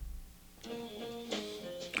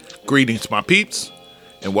Greetings, my peeps,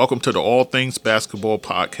 and welcome to the All Things Basketball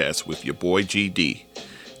Podcast with your boy GD.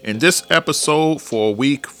 In this episode for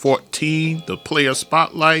week 14, the player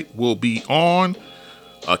spotlight will be on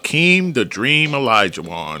Akeem the Dream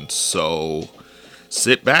Olajuwon. So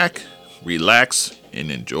sit back, relax, and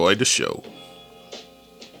enjoy the show.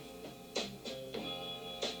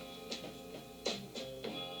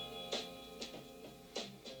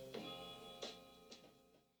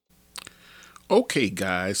 Okay,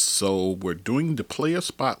 guys, so we're doing the player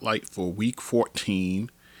spotlight for week 14,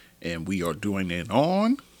 and we are doing it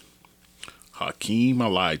on Hakeem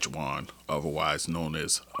Olajuwon, otherwise known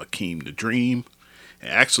as Akeem the Dream. And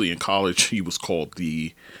actually, in college, he was called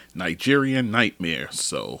the Nigerian Nightmare.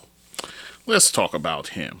 So let's talk about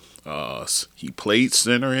him. He played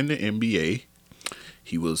center in the NBA.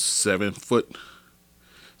 He was 7 feet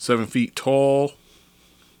tall,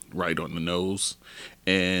 right on the nose,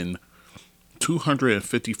 and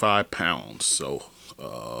 255 pounds, so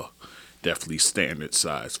definitely standard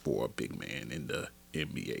size for a big man in the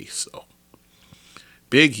NBA. So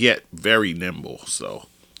big yet very nimble. So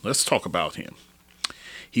let's talk about him.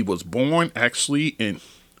 He was born actually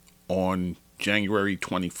on January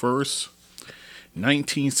 21st,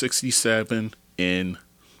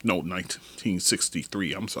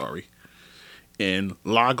 1963. I'm sorry, in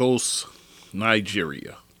Lagos,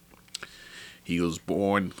 Nigeria. He was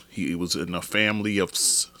born, he was in a family of,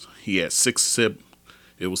 he had six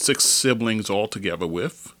siblings altogether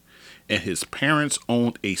with, and his parents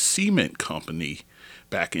owned a cement company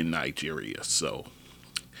back in Nigeria. So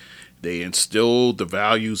they instilled the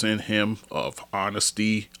values in him of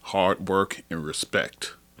honesty, hard work, and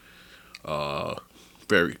respect.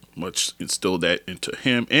 Very much instilled that into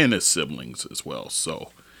him and his siblings as well.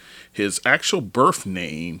 So his actual birth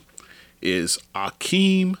name is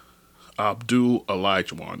Akeem Abdul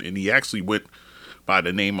Olajuwon, and he actually went by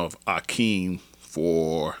the name of Akeem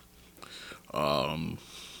for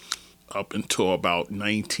up until about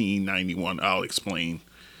 1991. I'll explain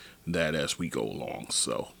that as we go along.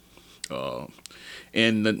 So,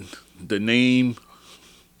 and the name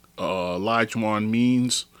Olajuwon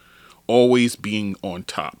means always being on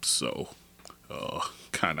top. So,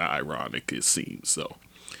 kind of ironic it seems. So,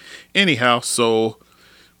 anyhow, so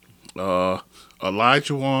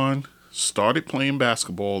Olajuwon started playing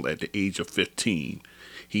basketball at the age of 15.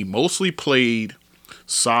 He mostly played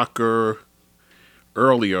soccer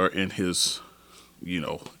earlier in his,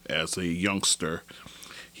 as a youngster.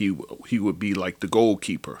 He would be like the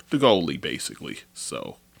goalie basically.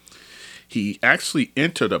 So he actually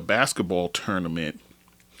entered a basketball tournament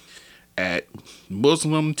at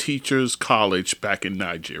Muslim Teachers College back in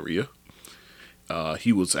Nigeria.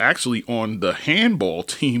 He was actually on the handball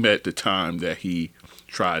team at the time that he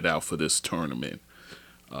tried out for this tournament.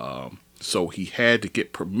 So he had to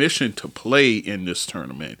get permission to play in this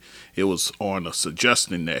tournament. It was on a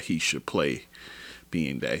suggestion that he should play,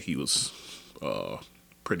 being that he was a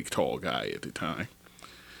pretty tall guy at the time.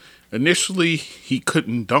 Initially, he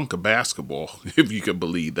couldn't dunk a basketball, if you could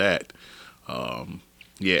believe that.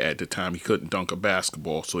 At the time, he couldn't dunk a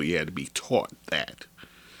basketball, so he had to be taught that.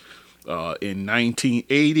 In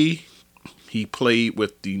 1980, he played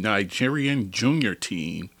with the Nigerian junior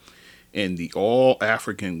team in the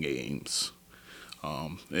All-African Games.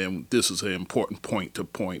 And this is an important point to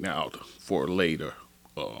point out for later.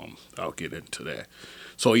 I'll get into that.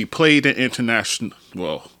 So he played in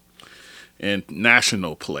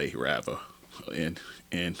national play, rather,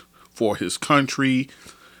 and for his country,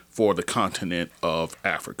 for the continent of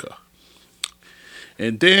Africa.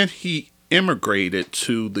 And then he immigrated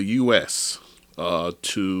to the U.S.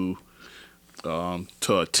 to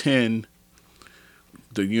attend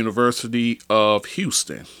the University of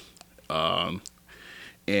Houston. And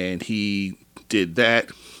he did that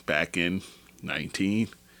back in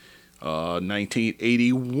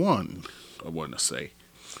 1981, I want to say.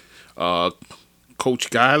 Coach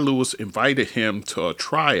Guy Lewis invited him to a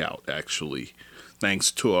tryout, actually,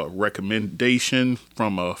 thanks to a recommendation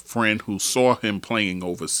from a friend who saw him playing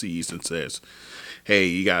overseas and says, hey,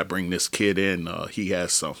 you got to bring this kid in. He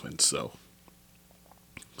has something. So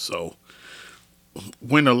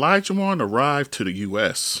when Olajuwon arrived to the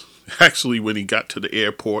U.S., actually when he got to the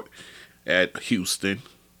airport at Houston,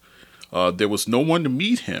 there was no one to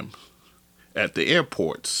meet him at the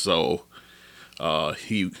airport. So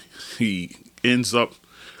he ends up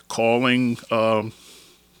calling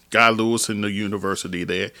Guy Lewis in the university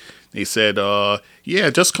there. They said,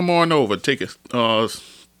 just come on over.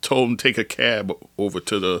 Told him to take a cab over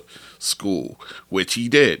to the school, which he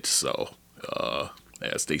did. So,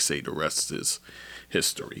 as they say, the rest is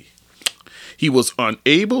history. He was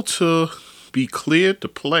unable to be cleared to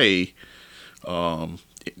play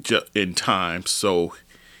in time, so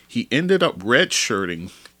he ended up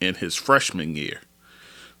redshirting in his freshman year.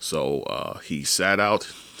 So he sat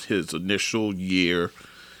out his initial year.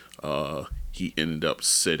 He ended up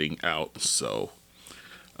sitting out. So,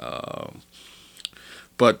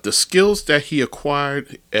 but the skills that he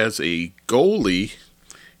acquired as a goalie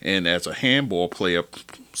and as a handball player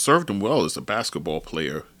served him well as a basketball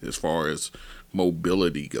player as far as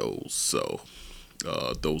mobility goes. So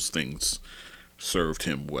those things served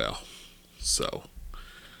him well. So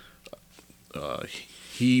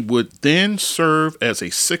he would then serve as a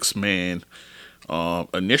six-man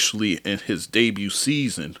initially in his debut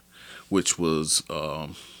season, which was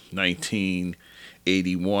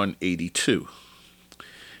 1981-82.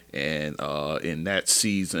 And in that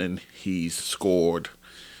season, he scored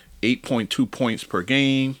 8.2 points per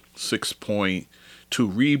game,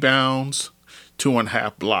 6.2 rebounds,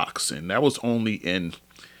 2.5 blocks. And that was only in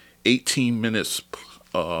 18 minutes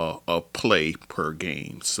of play per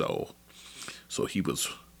game. So he was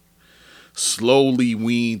slowly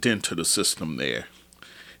weaned into the system there.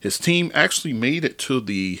 His team actually made it to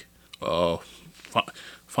the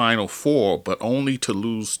Final Four, but only to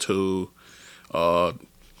lose to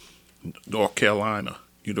North Carolina,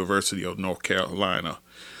 University of North Carolina,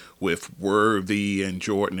 with Worthy and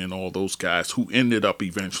Jordan and all those guys who ended up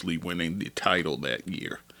eventually winning the title that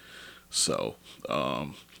year. So,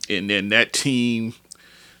 and then that team,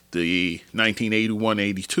 the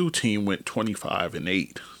 1981-82 team, went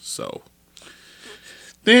 25-8. So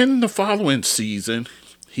then the following season,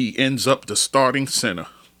 he ends up the starting center.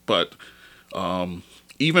 But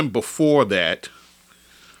even before that,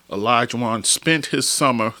 Olajuwon spent his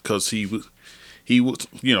summer because he was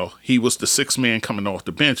the sixth man coming off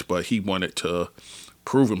the bench, but he wanted to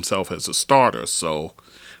prove himself as a starter. So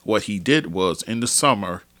what he did was in the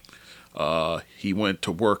summer, he went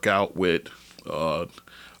to work out with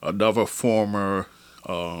another former.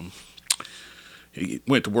 He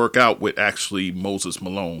went to work out with actually Moses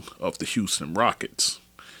Malone of the Houston Rockets.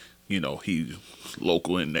 He's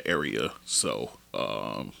local in the area. So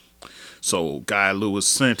Guy Lewis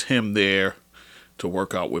sent him there to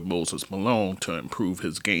work out with Moses Malone to improve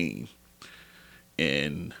his game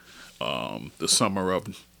in the summer of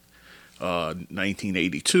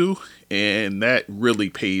 1982, and that really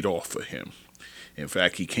paid off for him. In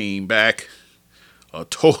fact, he came back a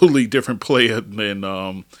totally different player than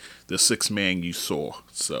the sixth man you saw.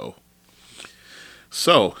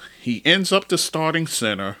 So he ends up the starting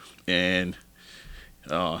center, and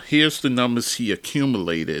here's the numbers he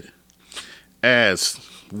accumulated and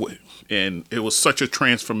it was such a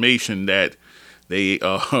transformation that they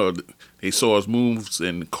saw his moves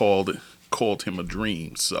and called him a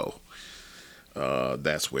dream. So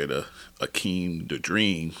that's where the Akeem the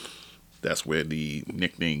Dream, that's where the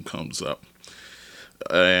nickname comes up.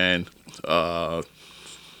 And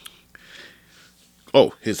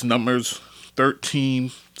his numbers: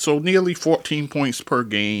 13, so nearly 14 points per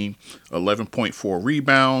game, 11.4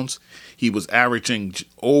 rebounds. He was averaging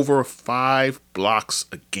over 5 blocks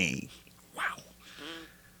a game. Wow.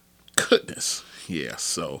 Goodness. Yeah,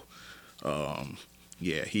 so,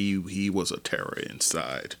 he was a terror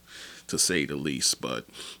inside, to say the least, but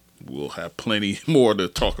we'll have plenty more to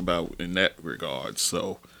talk about in that regard.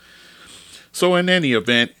 So in any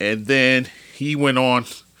event, and then he went on,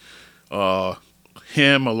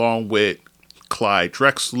 him along with Clyde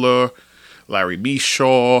Drexler, Larry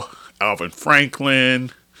Mishaw, Alvin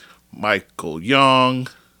Franklin, Michael Young,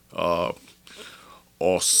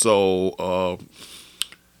 also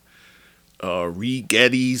Reed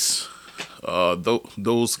Geddes,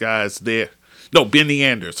 those guys there. No, Benny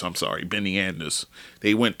Anders. I'm sorry, Benny Anders.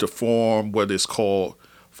 They went to form what is called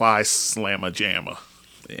Phi Slama Jama,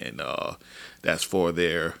 and that's for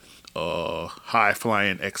their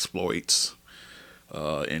high-flying exploits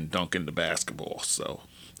in dunking the basketball. So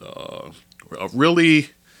a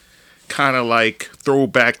really kind of like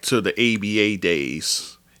throwback to the ABA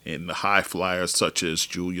days and the high flyers such as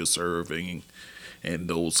Julius Erving and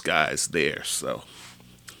those guys there. So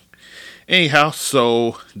anyhow,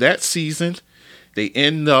 so that season they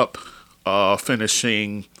end up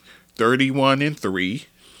finishing 31-3.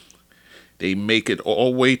 They make it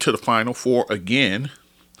all the way to the Final Four again,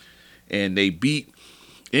 and they beat,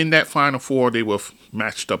 in that Final Four they were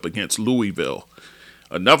matched up against Louisville,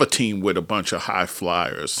 another team with a bunch of high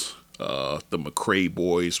flyers. The McCray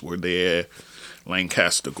boys were there,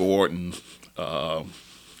 Lancaster Gordon,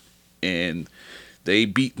 and they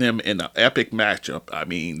beat them in an epic matchup. I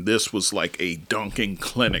mean, this was like a dunking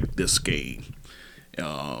clinic, this game.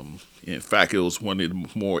 In fact, it was one of the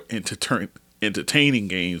more entertaining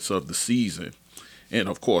games of the season and,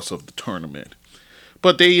 of course, of the tournament.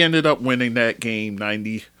 But they ended up winning that game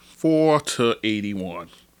 94-81.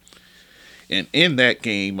 And in that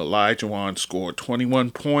game, Olajuwon scored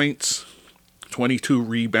 21 points, 22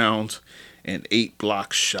 rebounds, and 8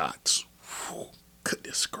 block shots. Whew,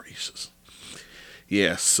 goodness gracious.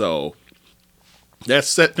 Yeah, so that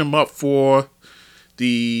set them up for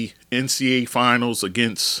the NCAA Finals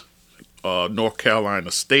against North Carolina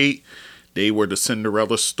State. They were the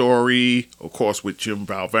Cinderella story, of course, with Jim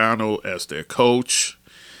Valvano as their coach.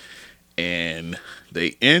 And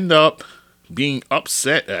they end up being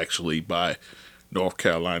upset, actually, by North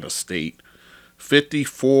Carolina State.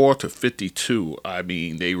 54-52. I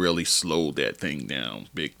mean, they really slowed that thing down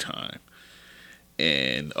big time.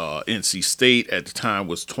 And NC State at the time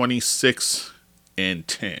was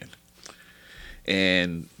 26-10.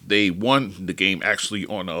 And they won the game actually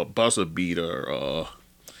on a buzzer beater.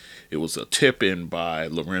 It was a tip-in by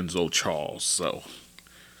Lorenzo Charles. So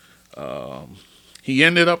he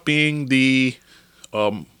ended up being the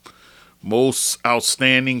most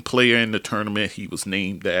outstanding player in the tournament. He was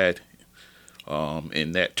named that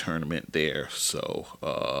in that tournament there.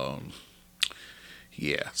 So,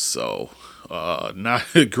 yeah. So, not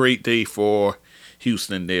a great day for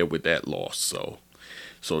Houston there with that loss.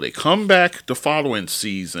 So they come back the following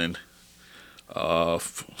season,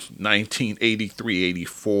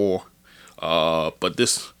 1983-84. But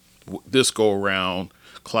this go around,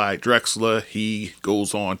 Clyde Drexler, he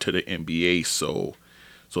goes on to the NBA. So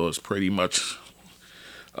it's pretty much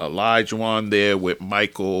Olajuwon there with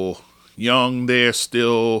Michael Young there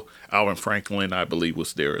still. Alvin Franklin, I believe,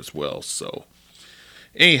 was there as well. So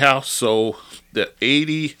anyhow, so the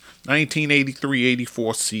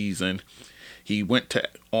 1983-84 season, he went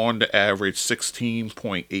on to average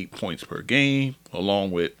 16.8 points per game,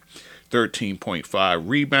 along with 13.5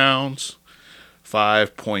 rebounds,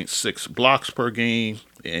 5.6 blocks per game,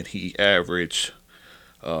 and he averaged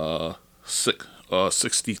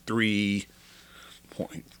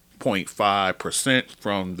 63.5%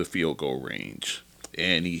 from the field goal range.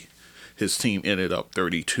 And his team ended up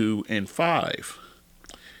 32-5.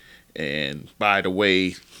 And by the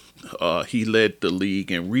way, he led the league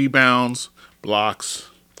in rebounds, blocks,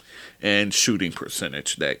 and shooting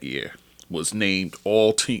percentage that year. Was named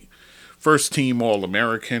first team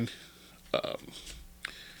All-American.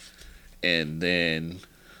 And then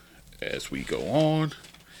as we go on,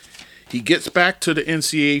 he gets back to the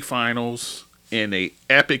NCAA Finals in a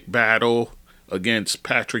epic battle against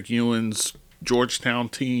Patrick Ewing's Georgetown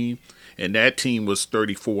team, and that team was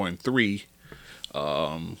 34-3.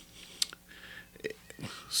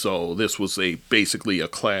 So this was basically a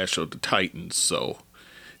clash of the Titans. So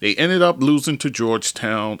they ended up losing to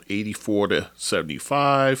Georgetown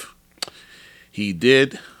 84-75. He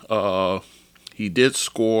did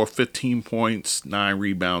score 15 points, 9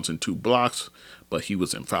 rebounds, and 2 blocks, but he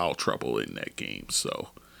was in foul trouble in that game. So,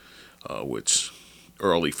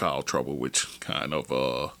 early foul trouble, which kind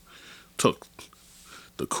of took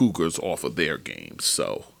the Cougars off of their game.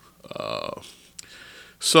 So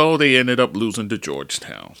they ended up losing to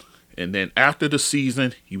Georgetown. And then after the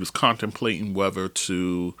season, he was contemplating whether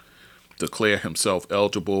to declare himself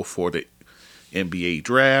eligible for the NBA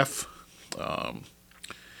draft.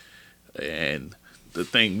 And the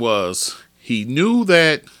thing was, he knew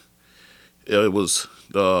that it was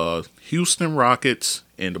the Houston Rockets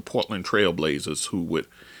and the Portland Trail Blazers who would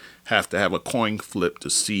have to have a coin flip to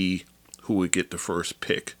see who would get the first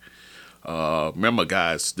pick. Remember,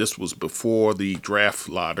 guys, this was before the draft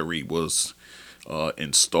lottery was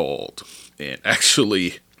installed. And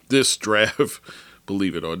actually, this draft,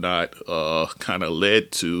 believe it or not, kind of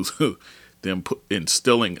led to them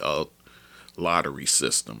instilling a lottery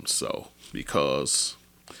system. So, because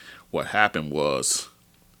what happened was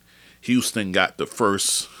Houston got the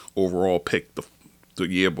first overall pick the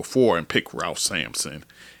year before and picked Ralph Sampson.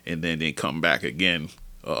 And then they come back again,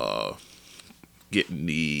 getting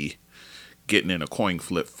in a coin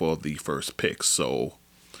flip for the first pick. So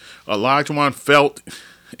Olajuwon felt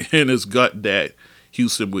in his gut that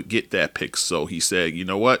Houston would get that pick. So he said, you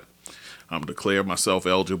know what? I'm declaring myself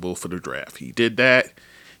eligible for the draft. He did that.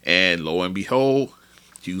 And lo and behold,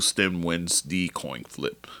 Houston wins the coin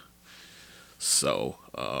flip. So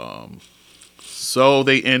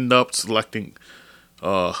they end up selecting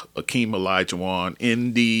Akeem Olajuwon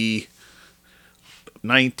in the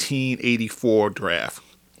 1984 draft.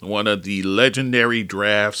 One of the legendary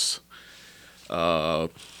drafts.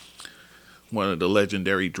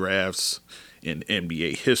 In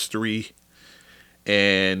NBA history.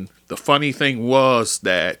 And the funny thing was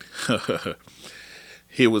that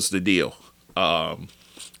here was the deal.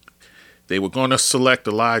 They were going to select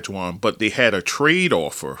Olajuwon, but they had a trade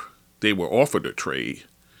offer. They were offered a trade.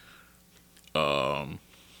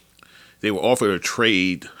 They were offered a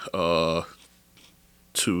trade to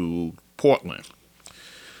Portland.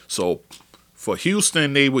 So for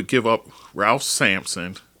Houston, they would give up Ralph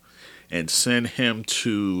Sampson and send him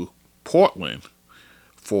to Portland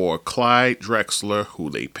for Clyde Drexler, who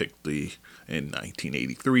they picked in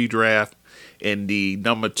 1983 draft, and the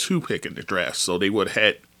number 2 pick in the draft. So they would have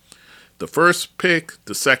had the first pick,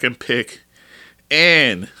 the second pick,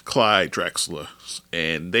 and Clyde Drexler.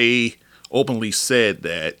 And they openly said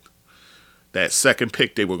that second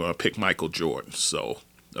pick, they were going to pick Michael Jordan. So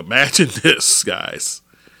imagine this, guys.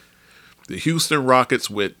 The Houston Rockets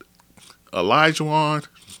with Olajuwon,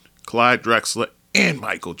 Clyde Drexler, and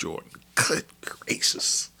Michael Jordan. Good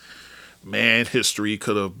gracious. Man, history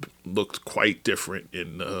could have looked quite different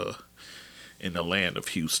in the land of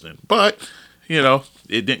Houston. But,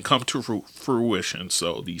 it didn't come to fruition,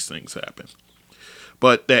 so these things happen.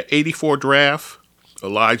 But that 84 draft,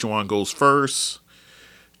 Olajuwon goes first.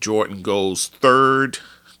 Jordan goes third,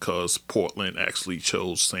 because Portland actually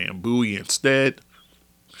chose Sam Bowie instead.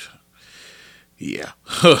 Yeah.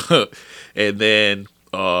 And then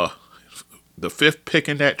the 5th pick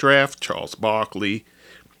in that draft, Charles Barkley.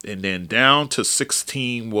 And then down to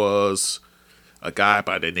 16 was a guy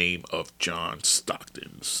by the name of John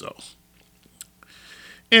Stockton. So,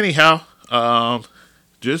 anyhow, and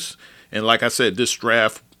like I said, this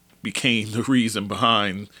draft became the reason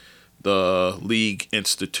behind the league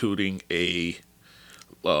instituting a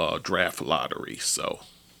draft lottery. So,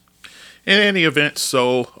 in any event,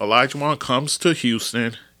 Olajuwon comes to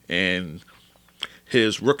Houston, and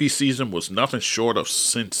his rookie season was nothing short of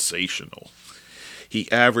sensational.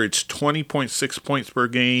 He averaged 20.6 points per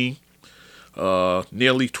game,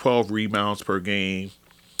 nearly 12 rebounds per game,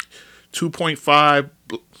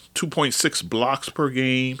 2.6 blocks per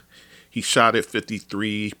game. He shot at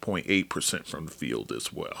 53.8% from the field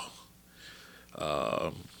as well.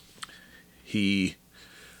 He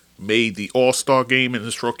made the All-Star game in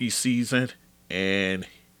his rookie season, and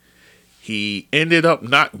he ended up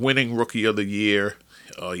not winning Rookie of the Year.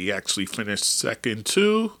 He actually finished second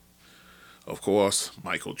to, of course,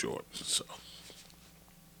 Michael Jordan.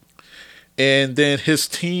 And then his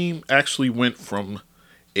team actually went from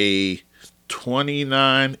a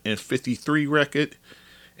 29-53 record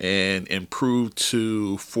and improved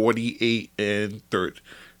to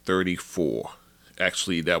 48-34.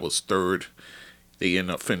 Actually, that was third. They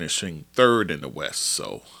ended up finishing third in the West.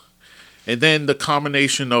 And then the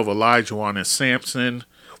combination of Olajuwon and Sampson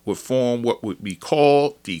would form what would be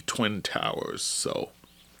called the Twin Towers.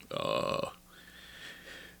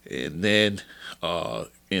 And then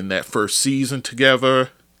in that first season together,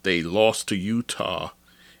 they lost to Utah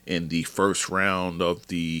in the first round of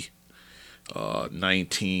the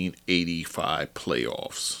 1985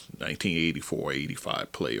 playoffs, 1984-85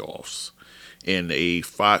 playoffs. In it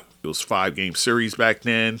was 5-game series back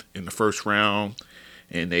then in the first round,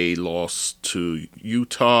 and they lost to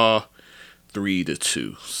Utah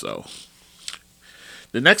 3-2. So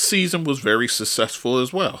the next season was very successful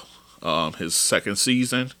as well. His second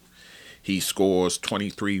season, he scores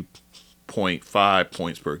 23.5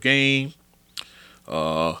 points per game,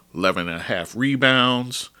 11.5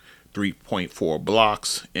 rebounds, 3.4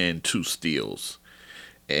 blocks, and 2 steals.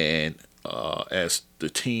 And as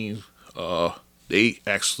the team, they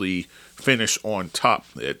actually finished on top.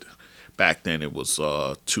 Back then it was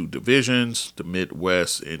 2 divisions, the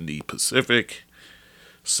Midwest and the Pacific.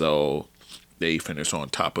 So they finished on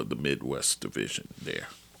top of the Midwest division there.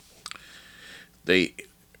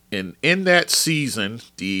 In that season,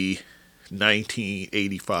 the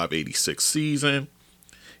 1985-86 season,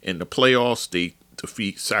 in the playoffs, they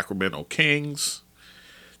defeat Sacramento Kings,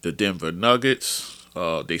 the Denver Nuggets.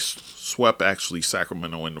 They swept actually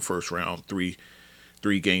Sacramento in the first round, 3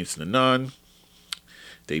 games-0.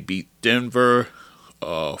 They beat Denver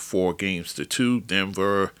 4-2.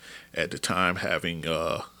 Denver at the time having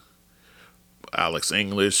Alex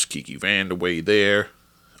English, Kiki Vandeweghe there.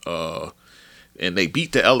 And they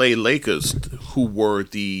beat the LA Lakers, who were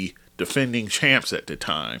the defending champs at the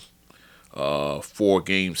time,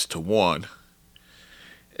 4-1.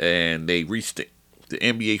 And they reached the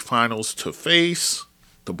NBA Finals to face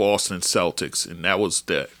the Boston Celtics. And that was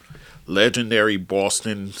the legendary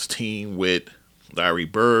Boston team with Larry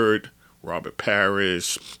Bird, Robert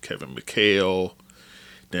Parrish, Kevin McHale,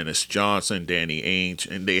 Dennis Johnson, Danny Ainge.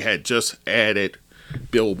 And they had just added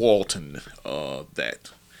Bill Walton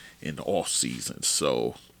that in the offseason.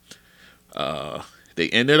 So they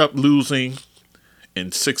ended up losing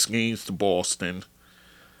in 6 games to Boston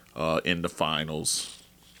in the finals.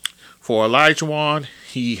 For Olajuwon,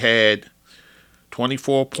 he had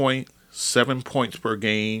 24.7 points per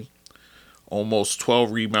game, almost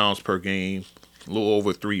 12 rebounds per game, a little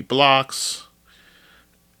over 3 blocks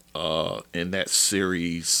in that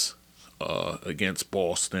series against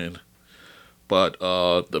Boston. But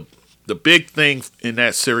the big thing in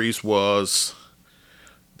that series was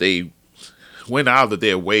they went out of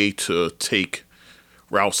their way to take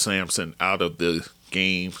Ralph Sampson out of the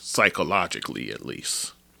game, psychologically at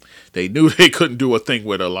least. They knew they couldn't do a thing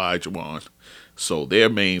with Olajuwon, so their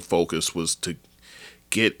main focus was to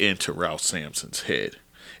get into Ralph Sampson's head.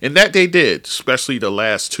 And that they did, especially the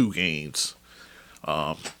last 2 games.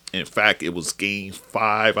 In fact, it was game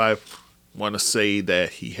 5. I want to say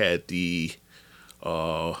that he had the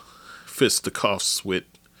fisticuffs with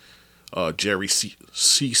Jerry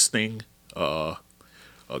Seasting, a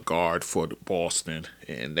guard for Boston,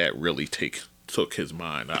 and that really took his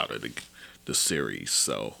mind out of the series.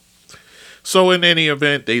 So in any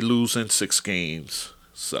event, they lose in 6 games.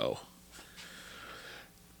 So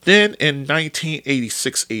then in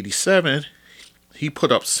 1986-87, he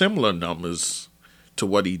put up similar numbers to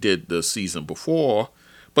what he did the season before,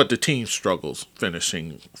 but the team struggles,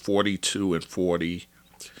 finishing 42-40,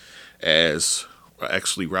 as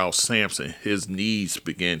actually Ralph Sampson, his knees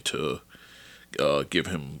began to give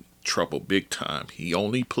him trouble big time. He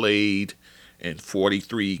only played in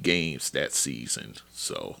 43 games that season.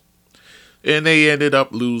 And they ended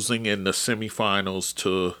up losing in the semifinals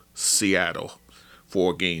to Seattle,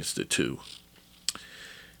 4-2.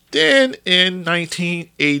 Then in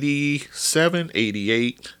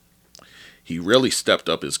 1987-88, he really stepped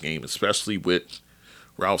up his game, especially with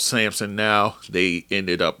Ralph Sampson now. They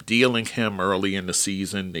ended up dealing him early in the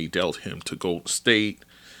season. They dealt him to Golden State.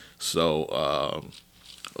 So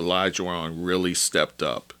Olajuwon really stepped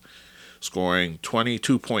up, scoring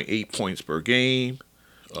 22.8 points per game,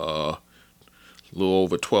 a little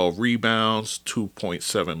over 12 rebounds,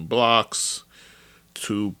 2.7 blocks,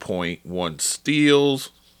 2.1 steals,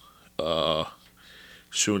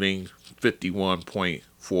 shooting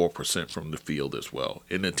 51.4% from the field as well.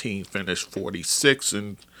 And the team finished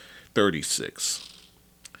 46-36.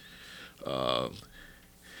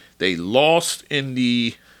 They lost in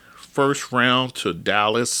the first round to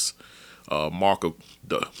Dallas.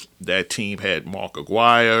 That team had Mark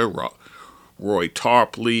Aguirre, Roy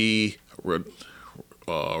Tarpley,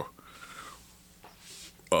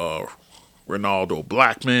 Ronaldo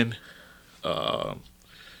Blackman. And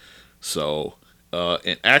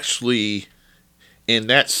actually, in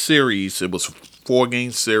that series, it was a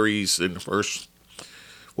 4-game series in the first.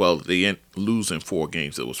 Well, they ended losing 4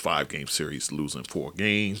 games. It was 5-game series, losing 4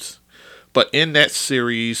 games. But in that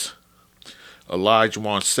series,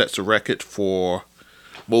 Olajuwon sets a record for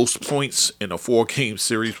most points in a 4-game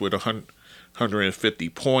series with 150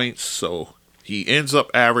 points. So he ends up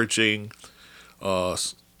averaging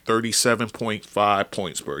 37.5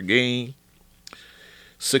 points per game,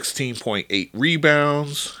 16.8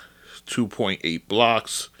 rebounds, 2.8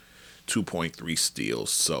 blocks, 2.3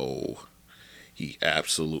 steals. So he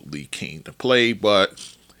absolutely came to play,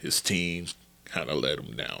 but his team kind of let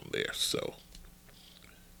him down there. So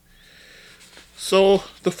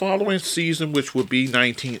the following season, which would be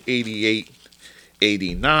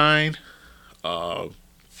 1988-89,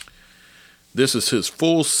 this is his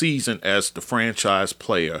full season as the franchise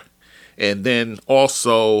player. And then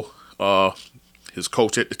also his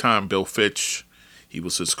coach at the time, Bill Fitch, he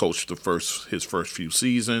was his coach his first few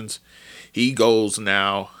seasons. He goes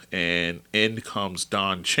now, and in comes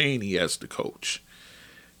Don Chaney as the coach.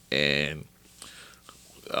 And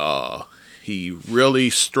he really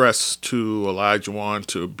stressed to Olajuwon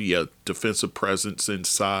to be a defensive presence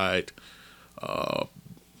inside,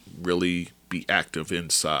 really be active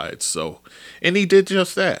inside. And he did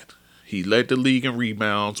just that. He led the league in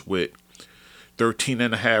rebounds with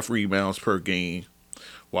 13.5 rebounds per game,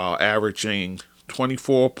 while averaging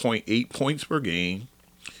 24.8 points per game,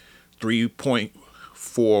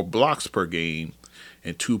 3.4 blocks per game,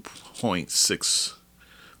 and 2.6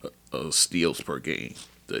 steals per game.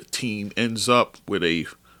 The team ends up with a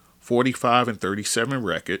 45-37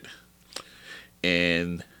 record,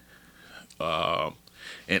 and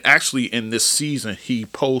actually in this season he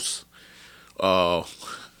posts a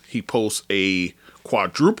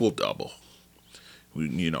quadruple-double.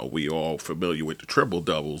 We all familiar with the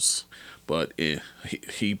triple-doubles, but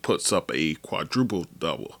he puts up a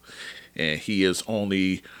quadruple-double, and he is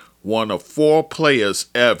only one of 4 players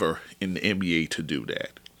ever in the NBA to do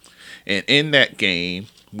that. And in that game,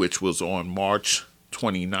 which was on March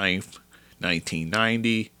 29th,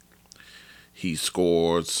 1990, he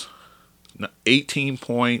scores 18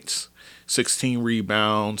 points, 16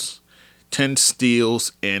 rebounds, 10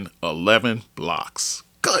 steals, and 11 blocks.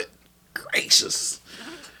 Good gracious.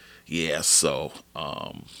 Yeah, so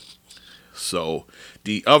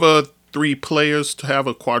the other 3 players to have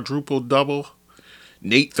a quadruple-double,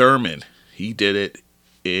 Nate Thurmond, he did it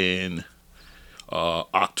in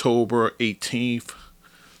October 18th,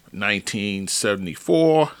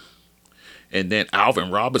 1974. And then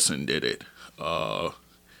Alvin Robinson did it. But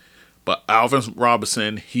Alvin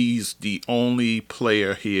Robinson, he's the only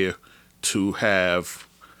player here to have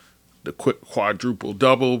the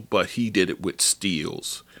quadruple-double, but he did it with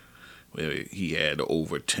steals. He had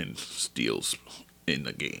over 10 steals in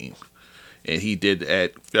the game. And he did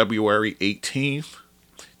at February 18th,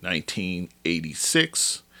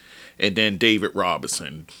 1986. And then David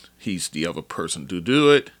Robinson, he's the other person to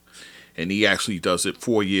do it. And he actually does it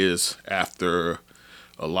 4 years after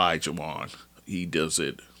Olajuwon. He does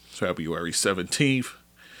it February 17th,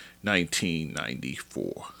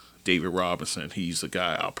 1994. David Robinson, he's the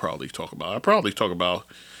guy I'll probably talk about. I'll probably talk about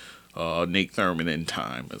Nate Thurmond in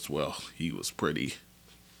time as well. He was pretty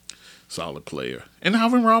solid player. And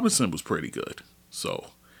Alvin Robinson was pretty good.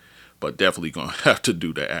 So, but definitely going to have to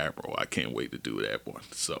do the Admiral. I can't wait to do that one.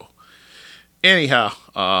 So,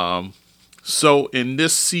 anyhow, so in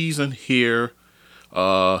this season here,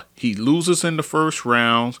 he loses in the first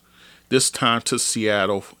round, this time to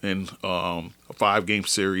Seattle in a 5-game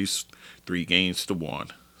series,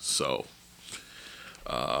 3-1. So,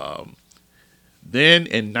 then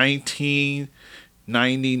in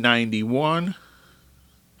 1990-91,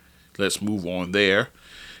 let's move on there.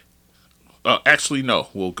 Actually, no,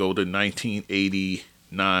 we'll go to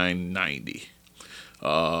 1989-90.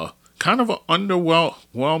 Kind of an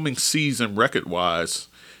underwhelming season record-wise.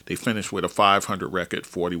 They finished with a 500 record,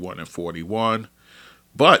 41-41.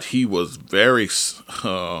 But he was very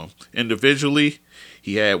individually.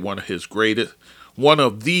 He had one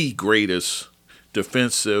of the greatest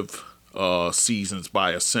defensive seasons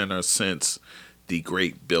by a center since the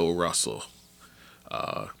great Bill Russell.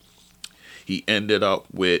 He ended up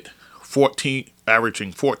with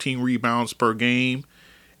averaging 14 rebounds per game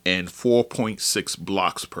and 4.6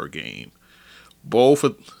 blocks per game. Both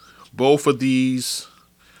of these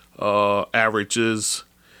averages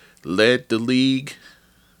led the league,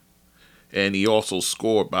 and he also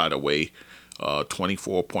scored, by the way,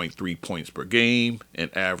 24.3 points per game and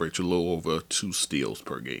averaged a little over 2 steals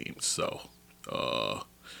per game. So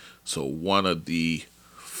one of the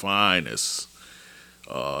finest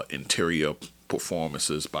interior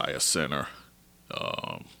performances by a center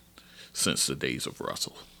since the days of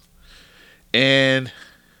Russell. And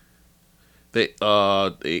they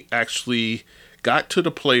actually got to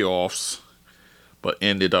the playoffs, but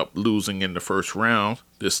ended up losing in the first round,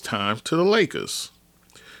 this time to the Lakers,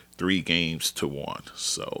 3-1.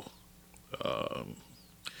 So,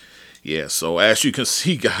 so as you can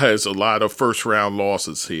see, guys, a lot of first round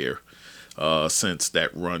losses here since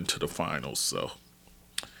that run to the finals. So,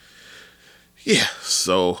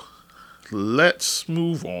 so let's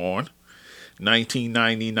move on.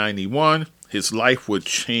 1990-91, his life would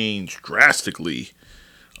change drastically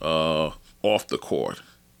off the court,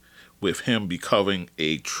 with him becoming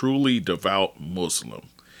a truly devout Muslim,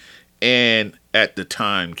 and at the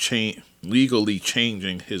time legally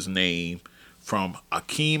changing his name from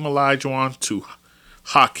Akeem Olajuwon to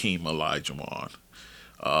Hakeem Olajuwon.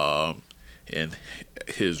 And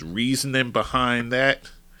his reasoning behind that,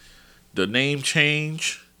 the name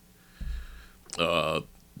change,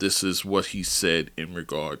 this is what he said in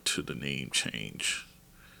regard to the name change.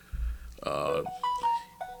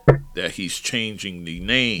 That he's changing the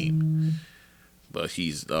name, but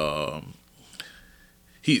he's not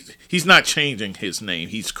changing his name.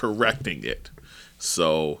 He's correcting it.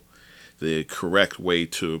 So the correct way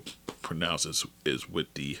to pronounce it is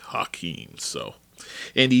with the Hakeem. So,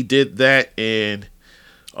 and he did that in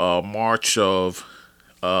March of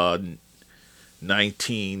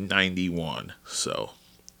 1991. So,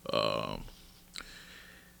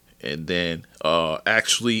 and then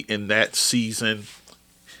actually in that season,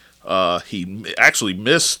 he actually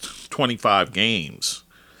missed 25 games,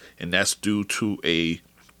 and that's due to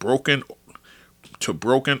broken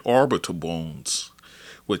orbital bones,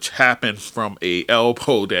 which happened from a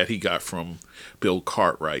elbow that he got from Bill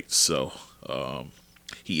Cartwright. So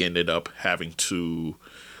he ended up having to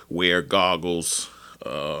wear goggles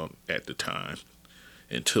at the time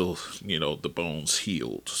until the bones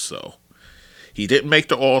healed. So he didn't make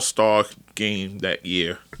the All-Star game that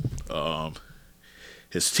year.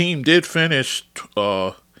 His team did finish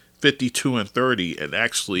 52-30, and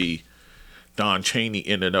actually Don Chaney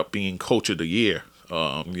ended up being Coach of the Year.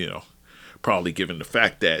 Probably given the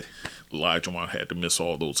fact that Olajuwon had to miss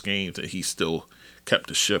all those games, and he still kept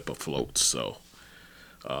the ship afloat. So,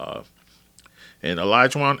 and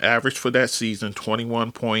Olajuwon averaged for that season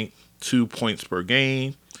 21.2 points per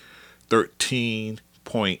game,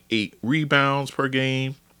 13.8 rebounds per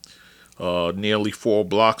game, nearly 4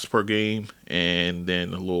 blocks per game, and then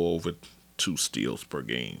a little over 2 steals per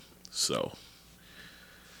game. So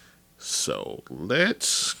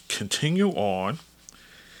let's continue on.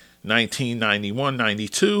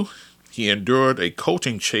 1991-92, he endured a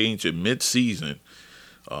coaching change in mid-season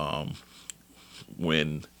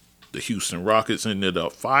when the Houston Rockets ended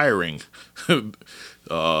up firing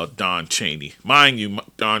Don Chaney. Mind you,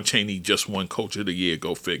 Don Chaney just won Coach of the Year,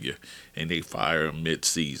 go figure, and they fired him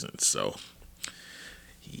mid-season. So,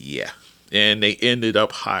 yeah. And they ended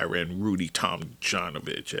up hiring Rudy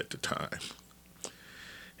Tomjanovich at the time.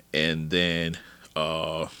 And then,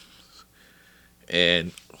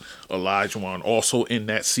 and Olajuwon also in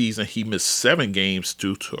that season, he missed 7 games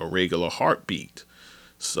due to a regular heartbeat.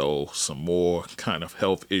 So some more kind of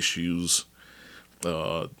health issues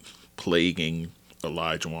plaguing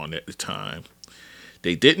Olajuwon at the time.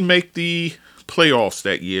 They didn't make the playoffs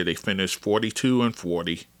that year. They finished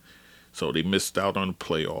 42-40, so they missed out on the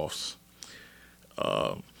playoffs.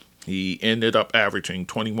 He ended up averaging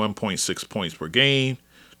 21.6 points per game,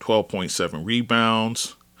 12.7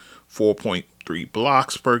 rebounds, 4.3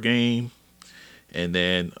 blocks per game, and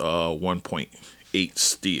then 1.8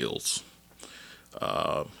 steals.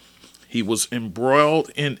 He was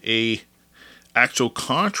embroiled in a actual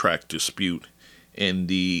contract dispute in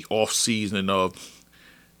the off season of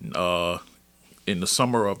in the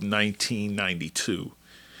summer of 1992,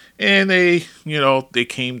 and they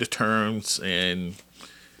came to terms and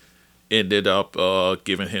ended up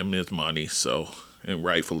giving him his money, and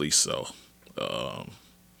rightfully so.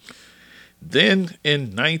 Then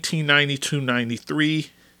in 1992-93,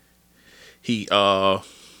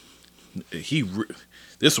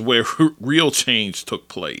 this is where real change took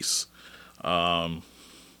place. In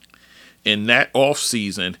that off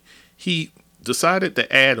season, he decided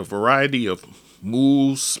to add a variety of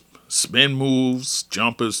moves, spin moves,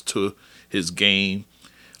 jumpers to his game.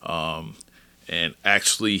 And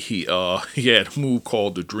actually, he had a move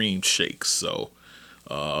called the Dream Shake. So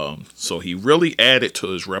he really added to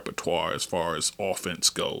his repertoire as far as offense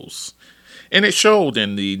goes. And it showed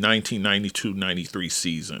in the 1992-93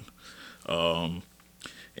 season. And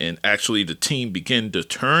actually, the team began to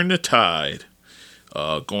turn the tide,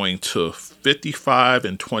 going to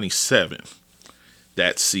 55-27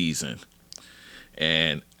 that season.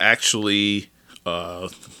 And actually,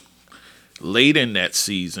 late in that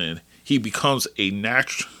season, he becomes a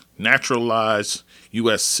naturalized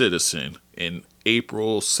U.S. citizen in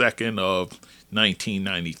April 2nd of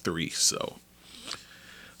 1993. So,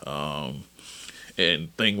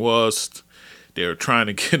 and thing was, they were trying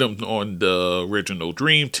to get him on the original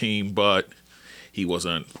Dream Team, but he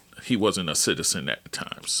wasn't a citizen at the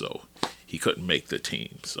time, so he couldn't make the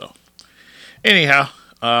team. So, anyhow,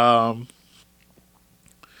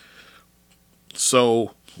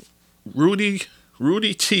 so Rudy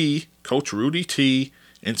T, Coach Rudy T,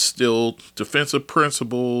 instilled defensive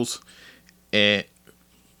principles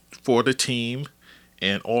for the team,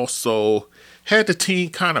 and also had the team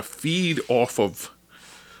kind of feed off of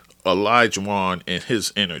Olajuwon and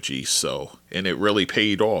his energy. So, and it really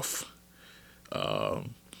paid off.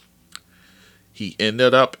 He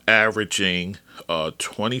ended up averaging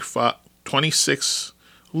 26,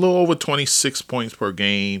 a little over 26 points per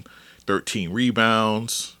game, 13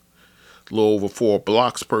 rebounds, a little over 4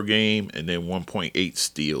 blocks per game, and then 1.8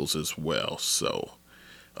 steals as well. So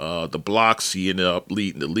the blocks, he ended up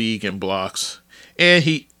leading the league in blocks, and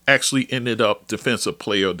he actually ended up Defensive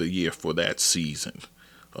Player of the Year for that season.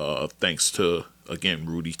 Thanks to, again,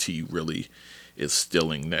 Rudy T really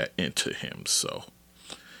instilling that into him. So,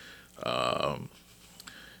 and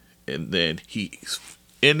then he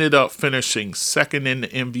ended up finishing second in the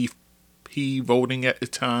MVP voting at the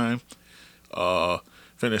time,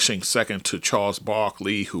 finishing second to Charles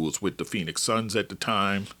Barkley, who was with the Phoenix Suns at the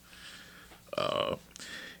time.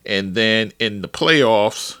 And then in the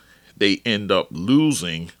playoffs, they end up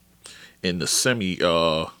losing in the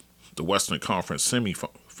the Western Conference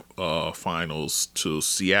finals to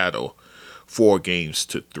Seattle,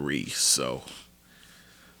 4-3. So,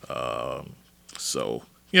 a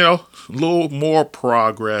little more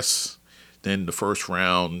progress than the first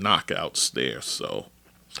round knockouts there. So,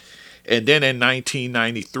 and then in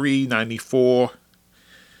 1993-94,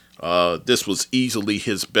 this was easily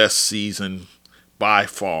his best season by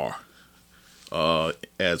far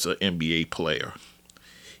as an NBA player.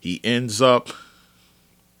 He ends up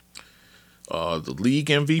the league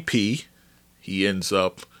MVP. He ends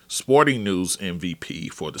up Sporting News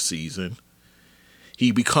MVP for the season.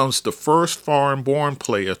 He becomes the first foreign-born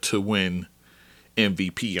player to win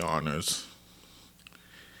MVP honors.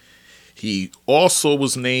 He also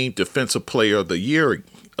was named Defensive Player of the Year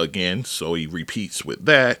again, so he repeats with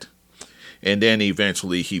that. And then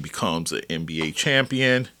eventually he becomes an NBA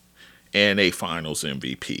champion and a Finals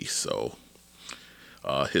MVP. So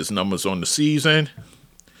his numbers on the season,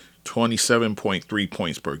 27.3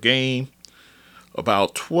 points per game,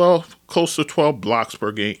 about close to 12 blocks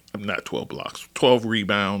per game. Not 12 blocks, 12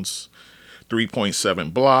 rebounds,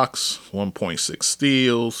 3.7 blocks, 1.6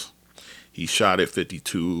 steals. He shot at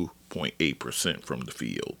 52.8% from the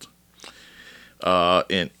field.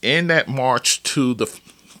 And in that march to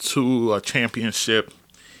a championship,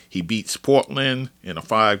 he beats Portland in a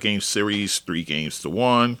 5-game series,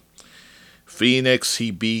 3-1. Phoenix,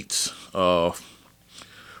 he beats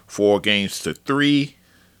 4-3.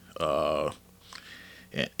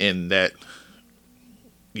 In that,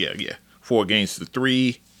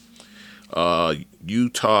 4-3.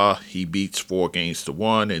 Utah, he beats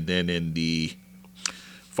 4-1, and then in the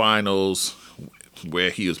finals, where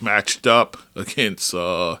he was matched up against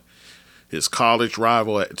his college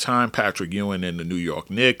rival at the time, Patrick Ewing, and the New York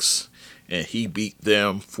Knicks, and he beat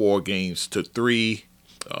them 4-3.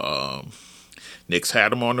 Knicks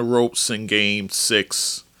had him on the ropes in Game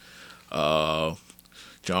 6. John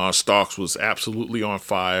Starks was absolutely on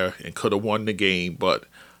fire and could have won the game, but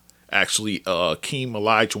actually Akeem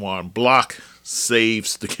Olajuwon block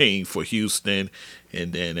saves the game for Houston,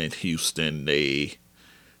 and then in Houston they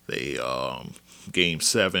Game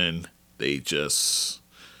 7 they just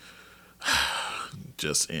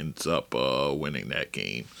ends up winning that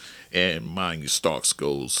game. And mind you, Starks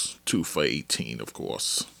goes 2 for 18, of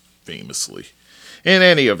course, famously. In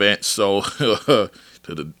any event, so to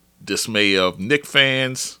the dismay of Knick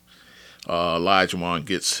fans, Olajuwon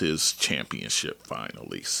gets his championship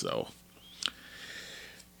finally. So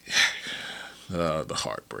the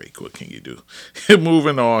heartbreak. What can you do?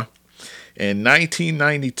 Moving on. In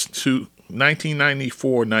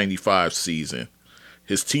 1994-95 season,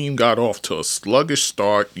 his team got off to a sluggish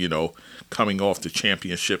start, coming off the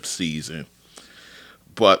championship season,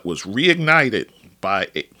 but was reignited by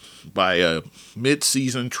a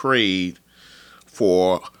mid-season trade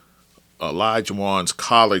for Olajuwon's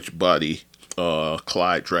college buddy,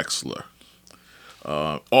 Clyde Drexler.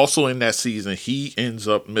 Also in that season, he ends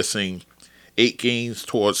up missing 8 games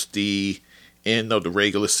towards the end of the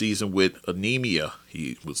regular season with anemia.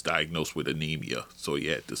 He was diagnosed with anemia, so he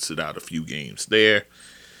had to sit out a few games there.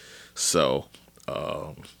 So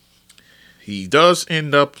he does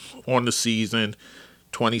end up on the season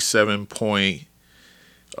 27 point,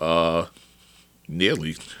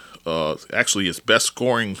 nearly, actually his best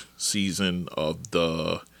scoring season of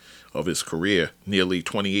his career, nearly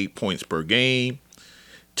 28 points per game,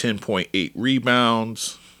 10.8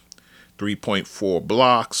 rebounds, 3.4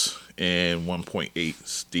 blocks, and 1.8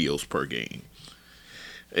 steals per game.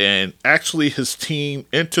 And actually his team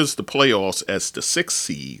enters the playoffs as the 6th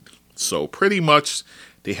seed. So pretty much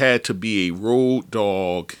they had to be a road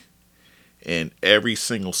dog in every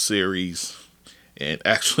single series and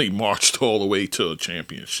actually marched all the way to a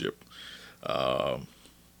championship.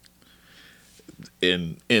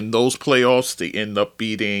 In those playoffs, they end up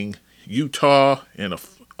beating Utah in a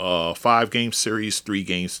 5-game series,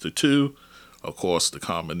 3-2. Of course, the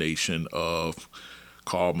combination of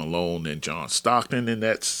Karl Malone and John Stockton, and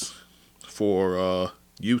that's for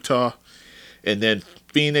Utah. And then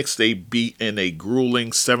Phoenix, they beat in a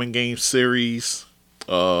grueling 7-game series.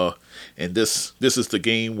 And this is the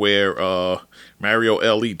game where Mario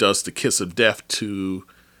Elie does the kiss of death to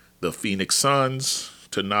the Phoenix Suns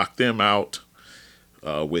to knock them out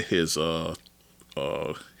with his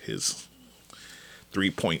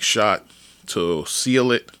 3-point shot to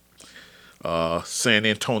seal it. San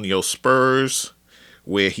Antonio Spurs,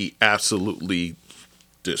 where he absolutely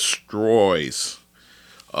destroys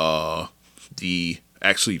the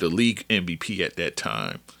league MVP at that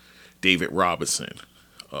time, David Robinson.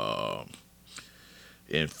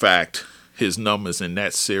 In fact, his numbers in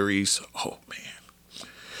that series,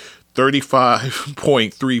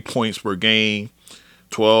 35.3 points per game,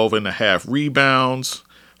 12.5 rebounds,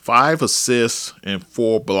 5 assists, and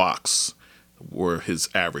 4 blocks were his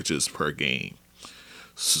averages per game.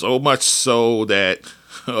 So much so that,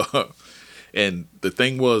 and the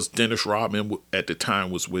thing was, Dennis Rodman at the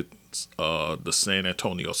time was with the San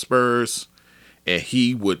Antonio Spurs, and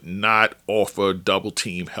he would not offer double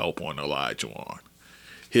team help on Olajuwon.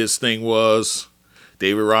 His thing was,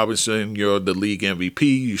 David Robinson, you're the league MVP.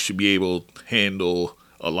 You should be able to handle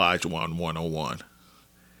Olajuwon 101.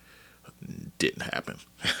 Didn't happen.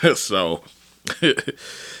 So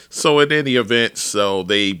in any event, so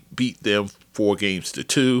they beat them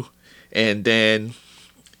 4-2, and then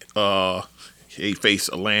they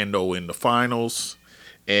faced Orlando in the finals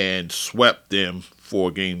and swept them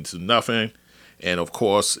 4-0. And of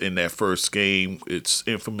course, in that first game, it's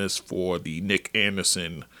infamous for the Nick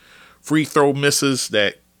Anderson free throw misses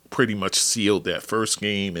that pretty much sealed that first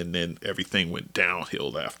game, and then everything went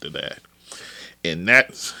downhill after that. And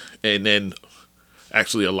then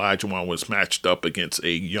actually Olajuwon was matched up against a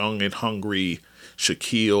young and hungry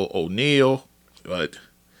Shaquille O'Neal, but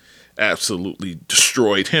absolutely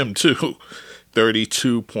destroyed him too.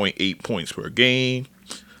 32.8 points per game,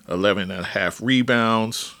 11.5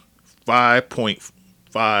 rebounds,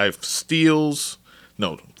 5.5 steals,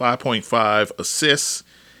 5.5 assists,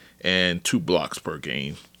 and 2 blocks per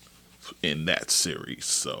game in that series.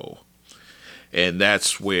 So, and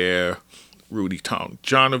that's where Rudy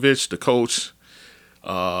Tomjanovich, the coach,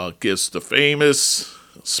 gives the famous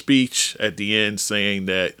speech at the end saying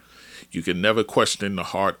that you can never question the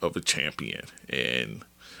heart of a champion. And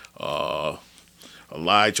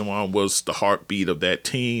Olajuwon was the heartbeat of that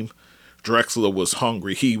team. Drexler was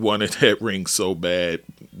hungry. He wanted that ring so bad,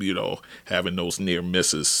 having those near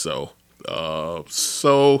misses. So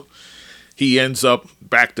he ends up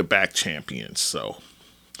back-to-back champions. So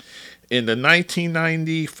in the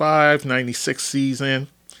 1995-96 season,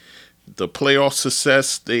 the playoff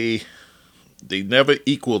success, they never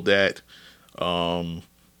equaled that,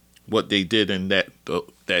 what they did in that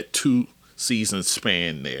 2-season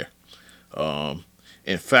span there.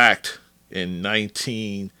 In fact, in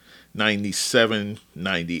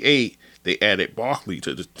 1997-98, they added Barkley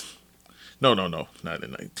to the... No, not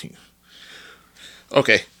in 19.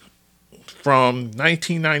 Okay. From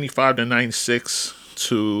 1995 to 96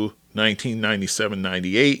 to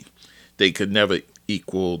 1997-98, they could never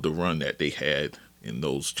equal the run that they had in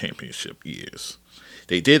those championship years.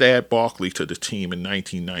 They did add Barkley to the team in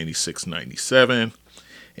 1996-97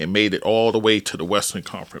 and made it all the way to the Western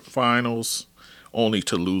Conference Finals, only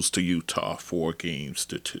to lose to Utah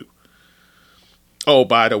 4-2. Oh,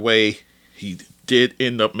 by the way, he did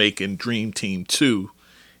end up making Dream Team 2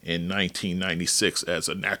 in 1996 as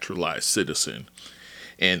a naturalized citizen.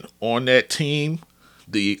 And on that team,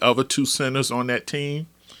 the other 2 centers on that team,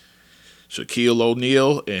 Shaquille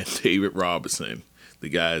O'Neal and David Robinson, the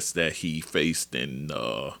guys that he faced in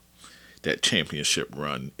that championship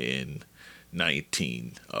run in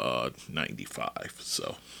 1995.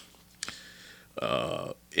 So,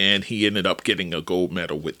 and he ended up getting a gold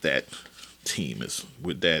medal with that team,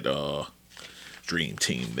 with that dream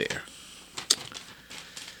team there.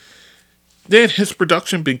 Then his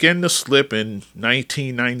production began to slip in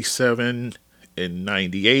 1997 and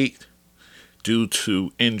 98 due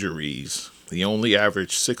to injuries. He only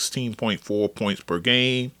averaged 16.4 points per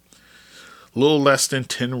game, a little less than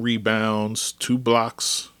 10 rebounds, 2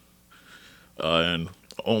 blocks, and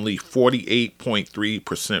only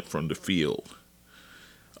 48.3% from the field.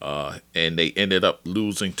 And they ended up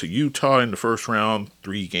losing to Utah in the first round,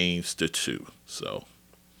 3-2. So,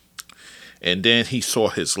 and then he saw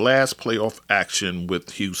his last playoff action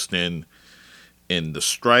with Houston in the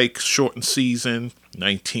strike shortened season,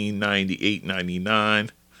 1998-99,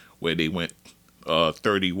 where they went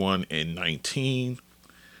 31-19,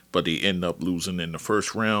 but they ended up losing in the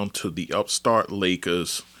first round to the upstart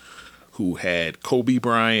Lakers, who had Kobe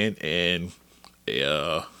Bryant and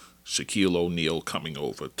Shaquille O'Neal coming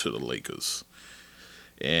over to the Lakers.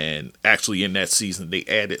 And actually in that season, they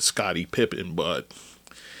added Scottie Pippen, but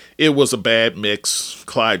it was a bad mix.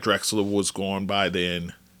 Clyde Drexler was gone by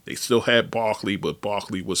then. They still had Barkley, but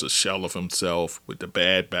Barkley was a shell of himself with the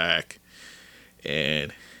bad back.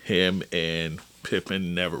 And him and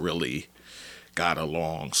Pippen never really got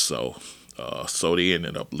along. So they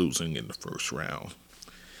ended up losing in the first round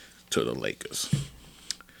to the Lakers.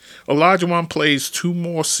 Olajuwon plays 2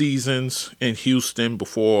 more seasons in Houston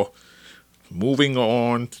before moving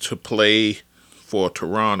on to play for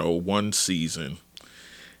Toronto 1 season.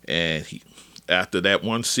 And after that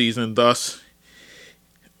 1 season, with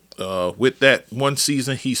that 1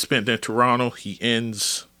 season he spent in Toronto, he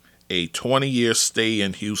ends a 20-year stay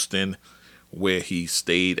in Houston, where he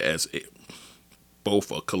stayed as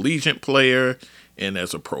both a collegiate player and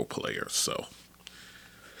as a pro player. So,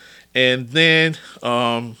 and then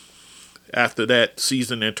after that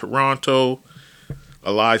season in Toronto,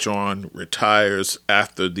 Olajuwon retires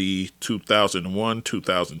after the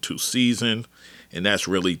 2001-2002 season, and that's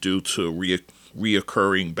really due to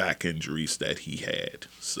reoccurring back injuries that he had.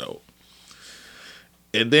 So,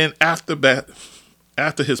 and then after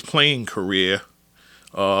his playing career,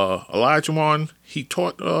 Olajuwon, he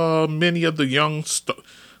taught many of the young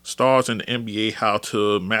stars in the NBA how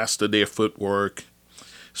to master their footwork,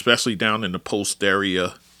 especially down in the post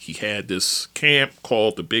area. He had this camp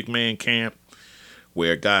called the Big Man Camp,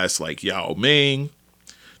 where guys like Yao Ming,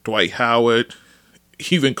 Dwight Howard,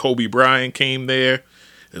 even Kobe Bryant came there,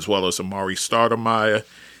 as well as Amari Stoudemire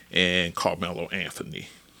and Carmelo Anthony.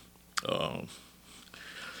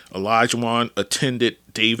 Olajuwon attended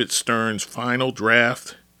David Stern's final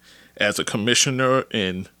draft as a commissioner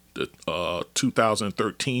in the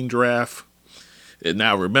 2013 draft. And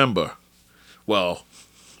now remember, well,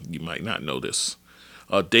 you might not know this.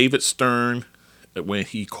 David Stern, when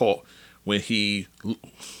he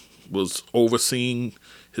was overseeing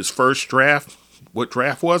his first draft, what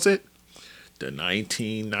draft was it? The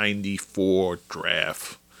 1994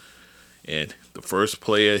 draft. And the first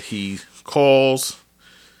player he calls,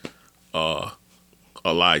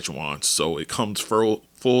 Olajuwon. So it comes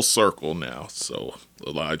full circle now. So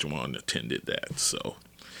Olajuwon attended that. So,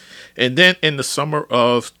 and then in the summer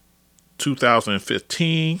of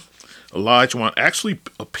 2015, Olajuwon actually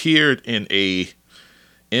appeared in a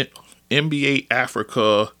NBA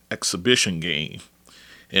Africa exhibition game.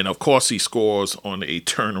 And of course he scores on a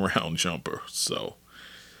turnaround jumper. So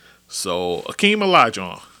Akeem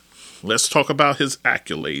Olajuwon, let's talk about his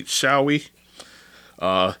accolades, shall we?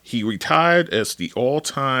 He retired as the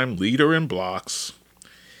all-time leader in blocks.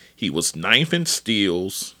 He was 9th in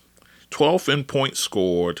steals, 12th in points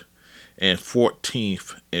scored, and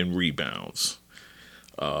 14th in rebounds.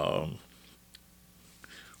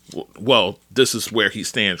 Well, this is where he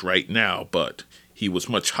stands right now, but he was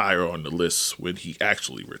much higher on the list when he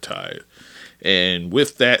actually retired. And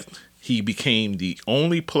with that, he became the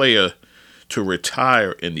only player to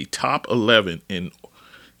retire in the top 11 in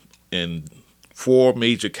 4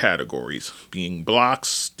 major categories, being blocks,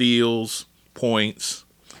 steals, points,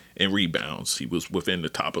 and rebounds. He was within the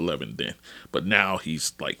top 11 then, but now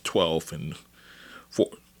he's like 12th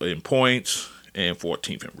in points and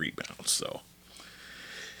 14th in rebounds. So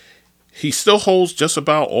he still holds just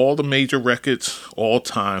about all the major records all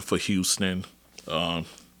time for Houston.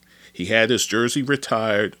 He had his jersey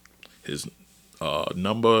retired, his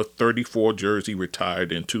number 34 jersey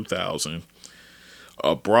retired in 2000.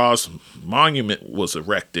 A bronze monument was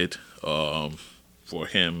erected for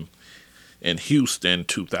him in Houston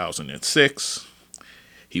 2006.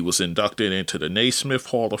 He was inducted into the Naismith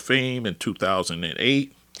Hall of Fame in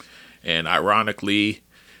 2008. And ironically,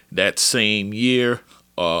 that same year,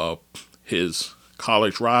 his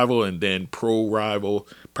college rival and then pro rival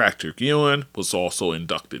Patrick Ewing was also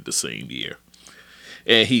inducted the same year.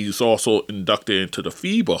 And he's also inducted into the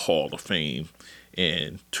FIBA Hall of Fame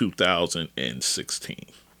in 2016.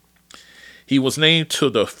 He was named to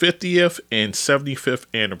the 50th and 75th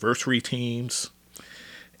anniversary teams.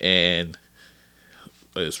 And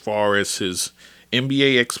as far as his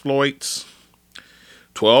NBA exploits,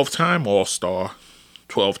 12-time All-Star,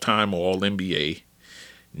 12-time All-NBA,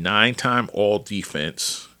 9-time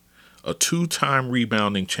All-Defense, a 2-time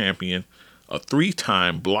rebounding champion, a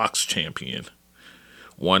 3-time blocks champion,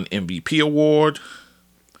 1 MVP award,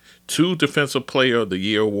 2 Defensive Player of the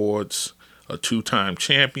Year awards, a 2-time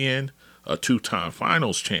champion, a 2-time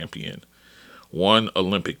finals champion, 1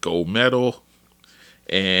 Olympic gold medal,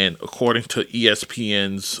 and according to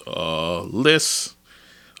ESPN's list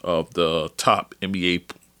of the top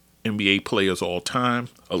NBA players all time,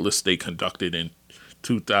 a list they conducted in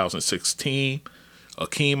 2016,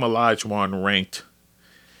 Akeem Olajuwon ranked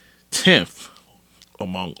 10th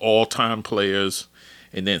among all-time players.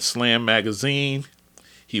 And then Slam Magazine,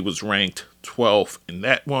 he was ranked 12th in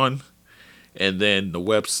that one. And then the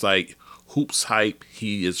website Hoops Hype,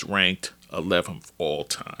 he is ranked 11th all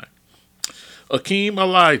time. Akeem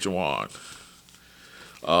Olajuwon.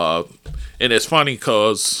 And it's funny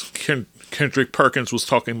because Kendrick Perkins was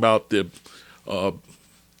talking about the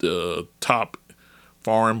top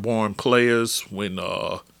foreign-born players when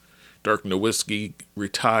Dirk Nowitzki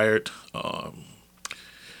retired.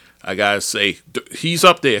 I gotta say, he's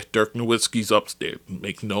up there. Dirk Nowitzki's up there.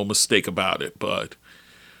 Make no mistake about it. But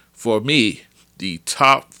for me, the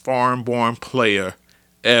top foreign-born player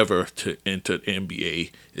ever to enter the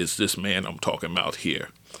NBA is this man I'm talking about here.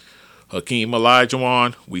 Hakeem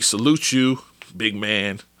Olajuwon, we salute you, big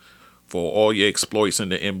man, for all your exploits in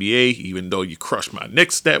the NBA, even though you crushed my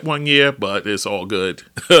Knicks that one year, but it's all good.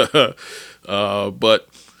 But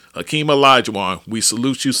Hakeem Olajuwon, we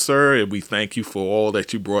salute you, sir, and we thank you for all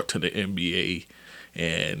that you brought to the NBA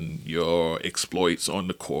and your exploits on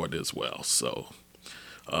the court as well. So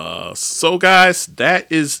guys,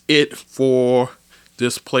 that is it for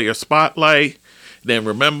this player spotlight. Then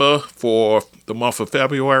remember, for the month of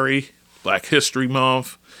February, Black History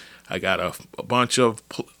Month, I got a bunch of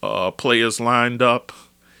players lined up.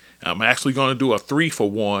 I'm actually going to do a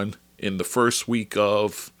 3-for-1 in the first week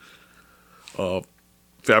of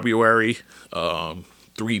February.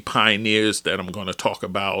 3 pioneers that I'm going to talk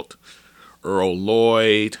about: Earl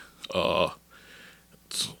Lloyd,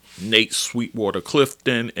 Nate Sweetwater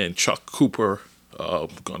Clifton, and Chuck Cooper. I'm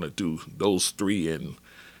going to do those 3 in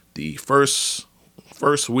the first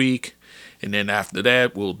week. And then after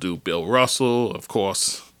that, we'll do Bill Russell. Of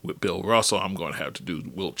course, with Bill Russell, I'm going to have to do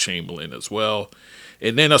Wilt Chamberlain as well.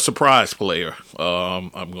 And then a surprise player.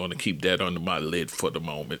 I'm going to keep that under my lid for the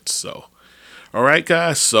moment. So, all right,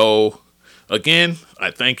 guys. So, again, I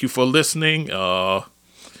thank you for listening.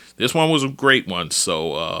 This one was a great one.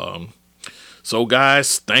 So,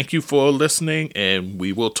 guys, thank you for listening, and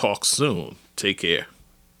we will talk soon. Take care.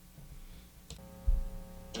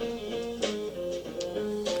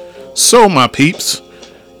 So, my peeps,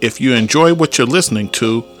 if you enjoy what you're listening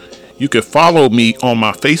to, you can follow me on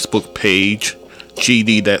my Facebook page,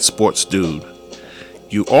 GD That Sports Dude.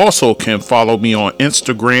 You also can follow me on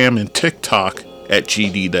Instagram and TikTok at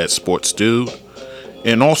GD That Sports Dude.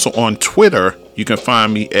 And also on Twitter, you can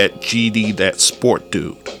find me at GD That Sport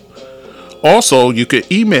Dude. Also, you can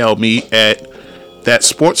email me at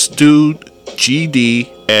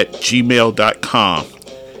thatsportsdudegd@gmail.com.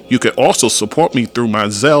 You can also support me through my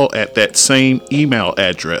Zelle at that same email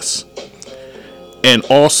address. And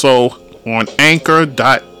also on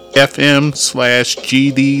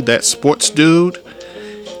anchor.fm/GD That Sports Dude.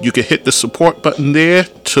 You can hit the support button there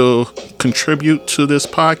to contribute to this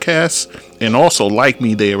podcast, and also like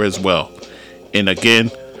me there as well. And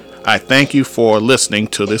again, I thank you for listening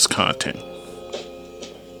to this content.